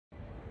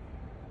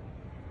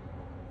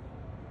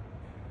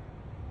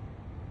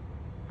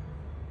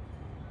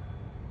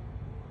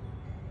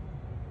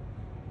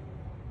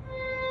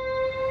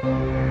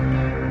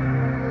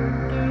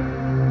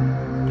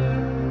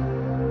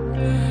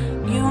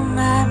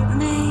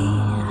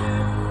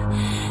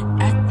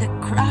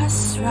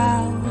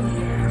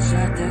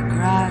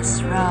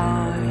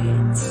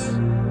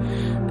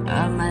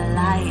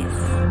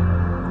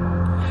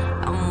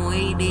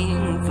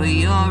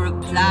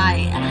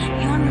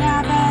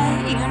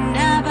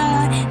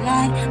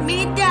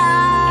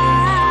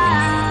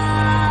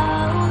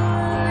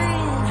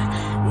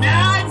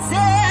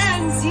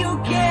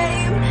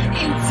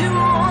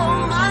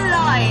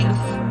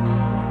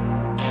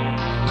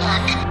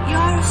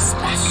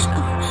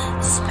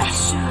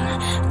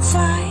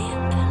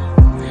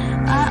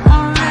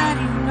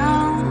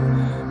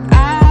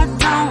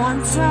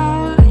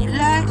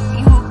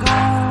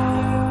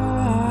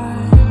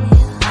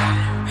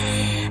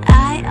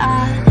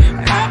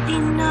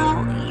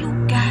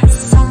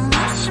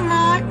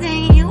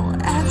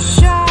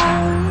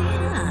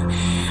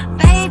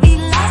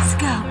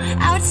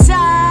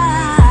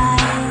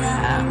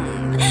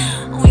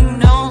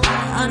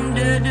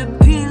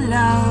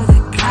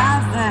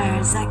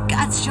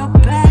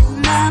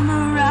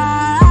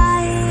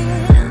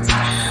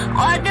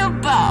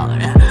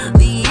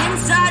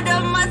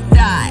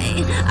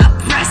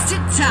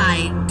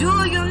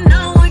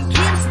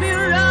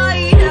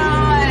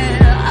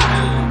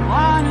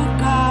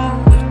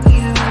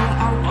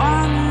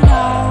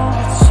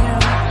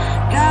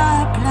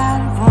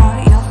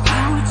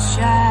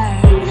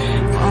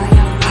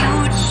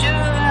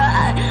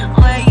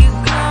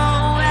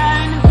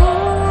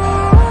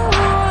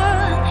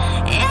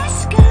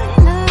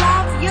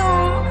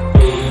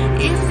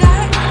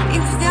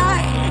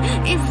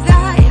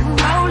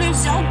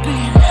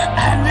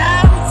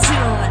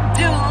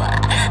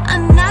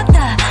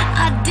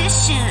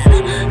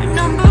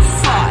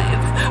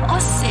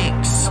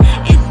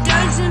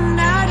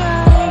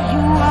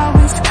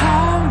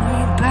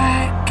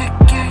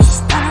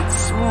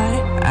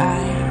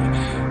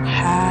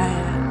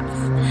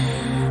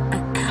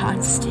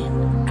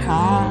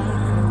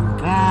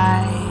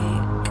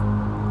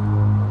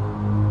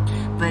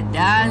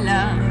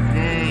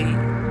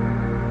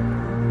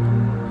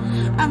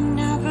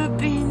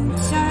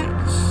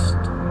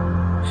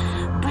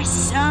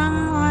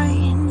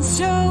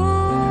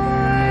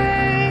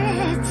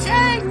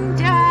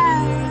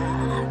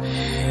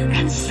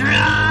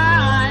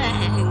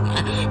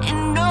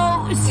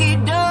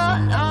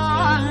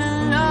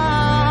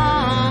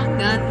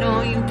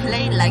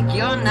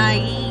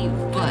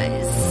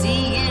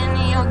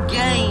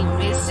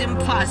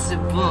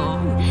impossible.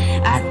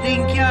 I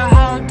think you're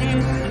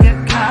holding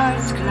your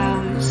cards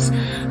close,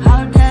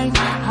 holding,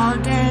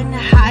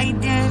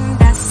 hiding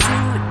that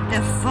suit,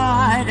 the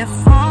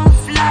full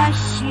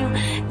flush. You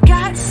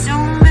got so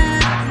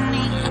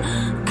many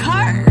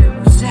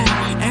curves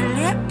and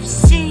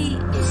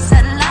ellipses.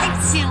 I'd like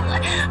to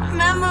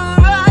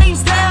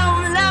memorize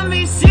them. Let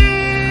me see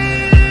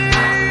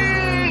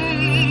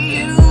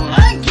you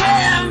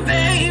again,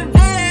 baby,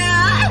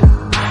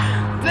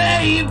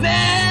 baby.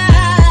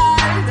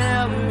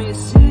 Let me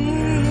see.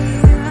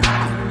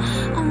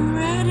 I'm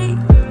ready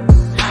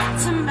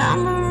to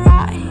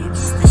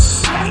memorize the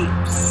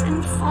shapes and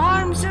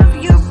forms of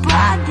your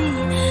body.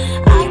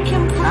 I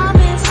can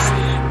promise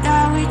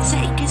that we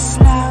take it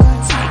slow,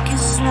 take it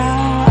slow.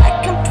 I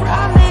can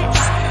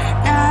promise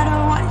that I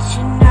want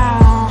you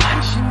now,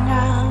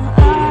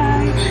 I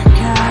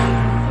can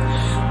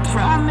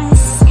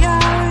promise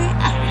your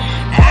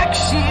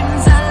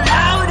actions are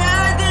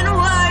louder than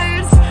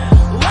words.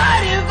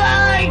 What if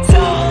I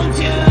told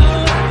you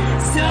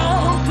so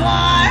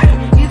far?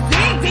 You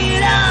think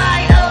that I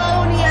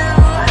own you?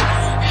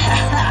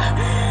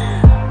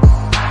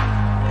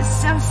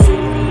 So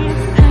silly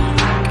to think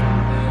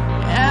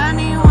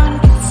anyone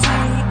can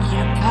take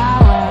your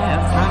power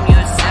from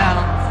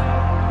yourself.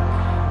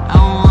 I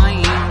want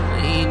you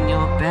in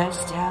your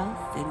best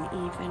health, and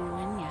even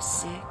when you're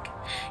sick,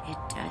 it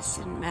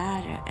doesn't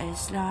matter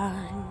as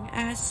long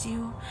as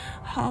you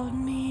hold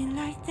me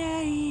like this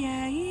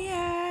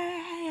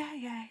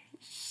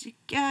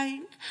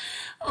again.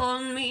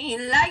 Hold me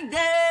like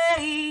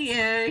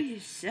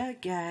this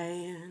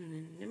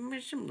again.